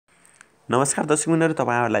नमस्कार दर्शकबिनहरु,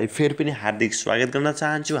 तपाईहरुलाई फेरि पनि हार्दिक स्वागत गर्न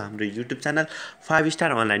चाहन्छु हाम्रो युट्युब च्यानल 5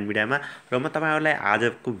 स्टार अनलाइन मिडियामा। र म तपाईहरुलाई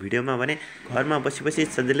आजको भिडियोमा भने घरमा बसी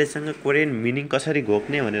सजिलैसँग कोरियन मिनिङ कसरी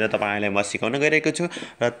घोक्ने भनेर तपाईहरुलाई म सिकाउन गइरहेको छु।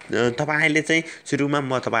 र तपाईहरुले चाहिँ सुरुमा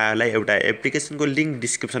म तपाईहरुलाई एउटा एप्लिकेसनको लिंक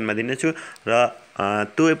डिस्क्रिप्सनमा दिनेछु र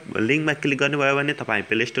त्यो लिंकमा क्लिक गर्नुभयो भने तपाई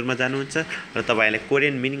प्ले स्टोरमा जानुहुन्छ र तपाईले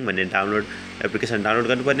कोरियन मिनिङ भन्ने एप्लिकेसन डाउनलोड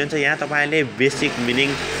गर्नुपर्ने हुन्छ। यहाँ तपाईले बेसिक मिनिङ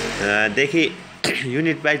देखि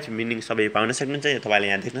युनिट वाइज मिनिङ सबै पाउन सक्नुहुन्छ। तपाईले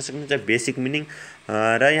यहाँ देख्न सक्नुहुन्छ बेसिक मिनिङ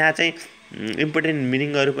र यहाँ चाहिँ इम्पोर्टेन्ट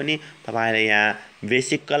मिनिङहरु पनि तपाईले यहाँ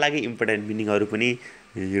बेसिकका लागि इम्पोर्टेन्ट मिनिङहरु पनि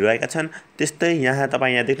रहेका छन्। त्यस्तै यहाँ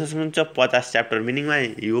तपाई यहाँ देख्न सक्नुहुन्छ 50 च्याप्टर मिनिङमा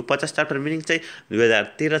यो 50 च्याप्टर मिनिङ चाहिँ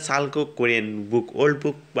 2013 सालको कोरियन बुक ओल्ड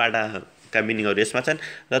बुकबाट का मिनिङहरु यसमा छन्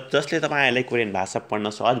र जसले तपाईहरुलाई कोरियन भाषा पढ्न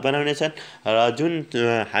सहज बनाउनेछन्। र जुन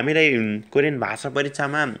हामीलाई कोरियन भाषा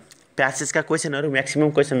परीक्षामा प्यासेजका क्वेशनहरु म्याक्सिमम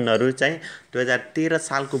क्वेशनहरु चाहिँ 2013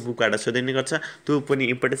 सालको बुकबाट सोधिने गर्छ। त्यो पनि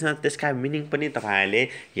इम्पोर्टेन्ट छ। त्यसका मिनिङ पनि तपाईहरुले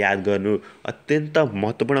याद गर्नु अत्यन्त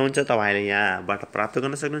महत्त्वपूर्ण हुन्छ। तपाईहरुले यहाँबाट प्राप्त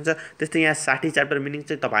गर्न सक्नुहुन्छ। त्यस्तै यहाँ 60 च्याप्टर मिनिङ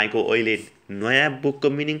चाहिँ तपाईको अहिले नयाँ बुकको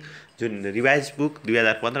मिनिङ जुन रिभाइज बुक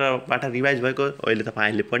 2015 बाट रिभाइज भएको अहिले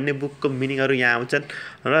तपाईहरुले पढ्ने बुकको मिनिङहरु यहाँ आउँछन्।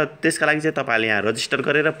 र त्यसका लागि चाहिँ तपाईले यहाँ रजिस्टर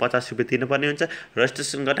गरेर 50 रुपैयाँ तिर्नुपर्ने हुन्छ।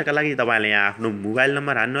 रजिस्ट्रेसन गर्नका लागि तपाईले यहाँ आफ्नो मोबाइल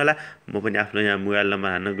नम्बर हाल्नु होला। म पनि आफ्नो यहाँ मोबाइल नम्बर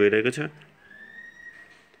हाल्न गइरहेको छु।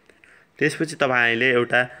 त्यसपछि तपाईले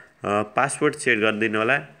एउटा पासवर्ड सेट गरिदिनु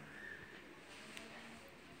होला।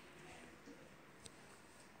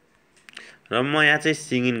 र म यहाँ चाहिँ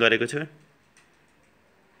सिङ इन गरेको छु।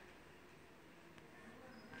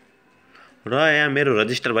 र यहाँ मेरो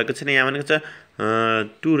रजिस्टर भएको छैन। यहाँ भनेको छ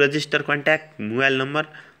to register contact mobile number.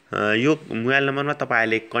 यो मोबाइल नम्बरमा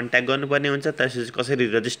तपाईले कन्ट्याक्ट गर्नुपर्ने हुन्छ। त्यसपछि कसरी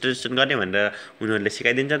रजिस्ट्रेसन गर्ने भनेर उनीहरुले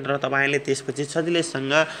सिकाइदिन्छन् र तपाईले त्यसपछि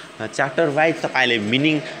सजिलैसँग च्याप्टर वाइज तपाईले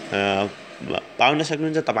मिनिङ पाउन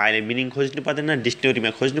सक्नुहुन्छ। तपाईले मिनिङ खोज्नु पर्दैन, डिक्सनरीमा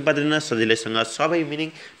खोज्नु पर्दैन। सजिलैसँग सबै meaning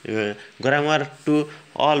grammar to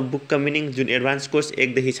all बुकका meaning जुन एडभान्स कोर्स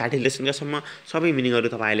 1 देखि 60 लेसनका सम्म सबै मिनिङहरु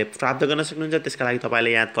तपाईले प्राप्त गर्न सक्नुहुन्छ। त्यसका लागि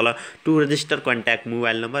तपाईले यहाँ तल to register contact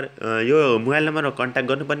mobile number यो मोबाइल नम्बरमा कन्ट्याक्ट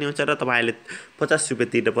गर्नुपर्ने हुन्छ र तपाईले 50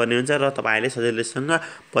 रुपैयाँ तिर्नुपर्ने हुन्छ र तपाईले सजिलैसँग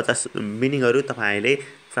 50 मिनिङहरु तपाईले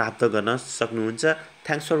प्राप्त गर्न सक्नुहुन्छ।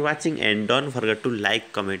 Thanks for watching and don't forget to like,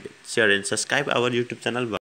 comment, share and subscribe our YouTube channel.